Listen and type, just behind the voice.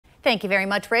Thank you very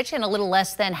much, Rich. In a little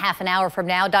less than half an hour from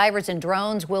now, divers and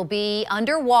drones will be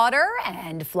underwater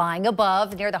and flying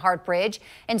above near the Hart Bridge,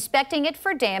 inspecting it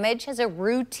for damage as a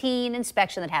routine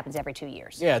inspection that happens every 2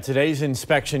 years. Yeah, today's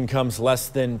inspection comes less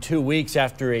than 2 weeks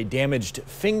after a damaged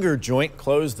finger joint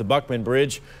closed the Buckman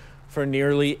Bridge for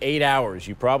nearly 8 hours.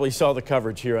 You probably saw the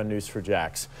coverage here on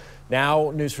News4JAX. Now,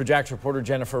 News4JAX reporter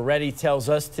Jennifer Reddy tells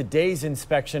us today's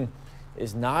inspection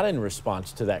is not in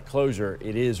response to that closure.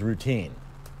 It is routine.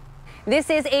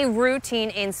 This is a routine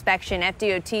inspection.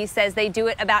 FDOT says they do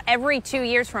it about every 2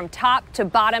 years from top to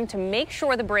bottom to make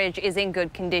sure the bridge is in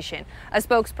good condition. A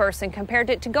spokesperson compared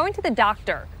it to going to the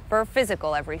doctor for a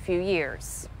physical every few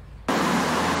years.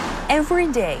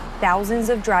 Every day, thousands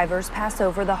of drivers pass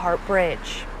over the Hart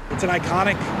Bridge. It's an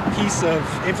iconic piece of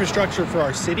infrastructure for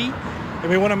our city, and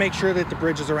we want to make sure that the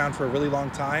bridge is around for a really long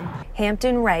time.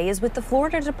 Hampton Ray is with the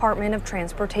Florida Department of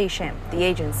Transportation. The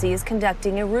agency is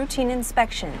conducting a routine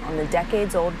inspection on the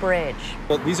decades-old bridge.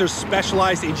 Well, these are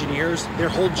specialized engineers. Their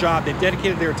whole job, they've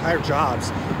dedicated their entire jobs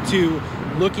to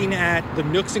looking at the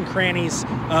nooks and crannies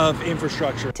of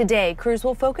infrastructure. Today, crews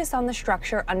will focus on the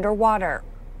structure underwater.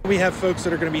 We have folks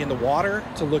that are going to be in the water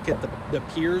to look at the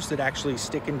piers that actually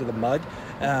stick into the mud,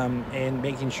 and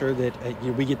making sure that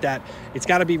we get that. It's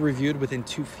got to be reviewed within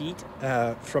 2 feet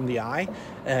from the eye.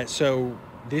 So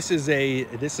this is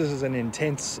an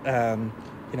intense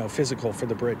physical for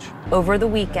the bridge. Over the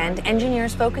weekend,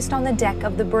 engineers focused on the deck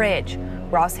of the bridge.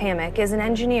 Ross Hammock is an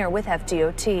engineer with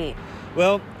FDOT.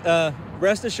 Well,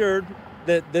 rest assured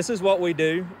that this is what we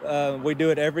do. We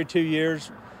do it every 2 years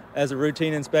as a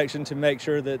routine inspection to make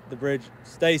sure that the bridge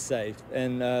stays safe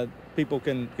and people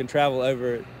can travel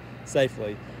over it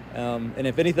safely. And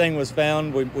if anything was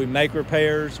found, we make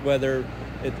repairs, whether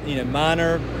it's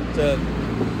minor to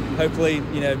hopefully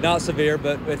not severe,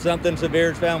 but if something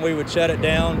severe is found, we would shut it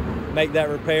down, make that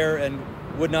repair, and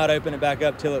would not open it back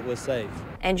up till it was safe.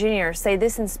 Engineers say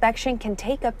this inspection can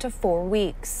take up to 4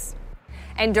 weeks.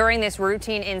 And during this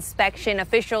routine inspection,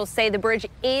 officials say the bridge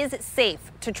is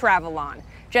safe to travel on.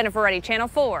 Jennifer Reddy, Channel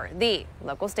 4, the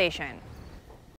local station.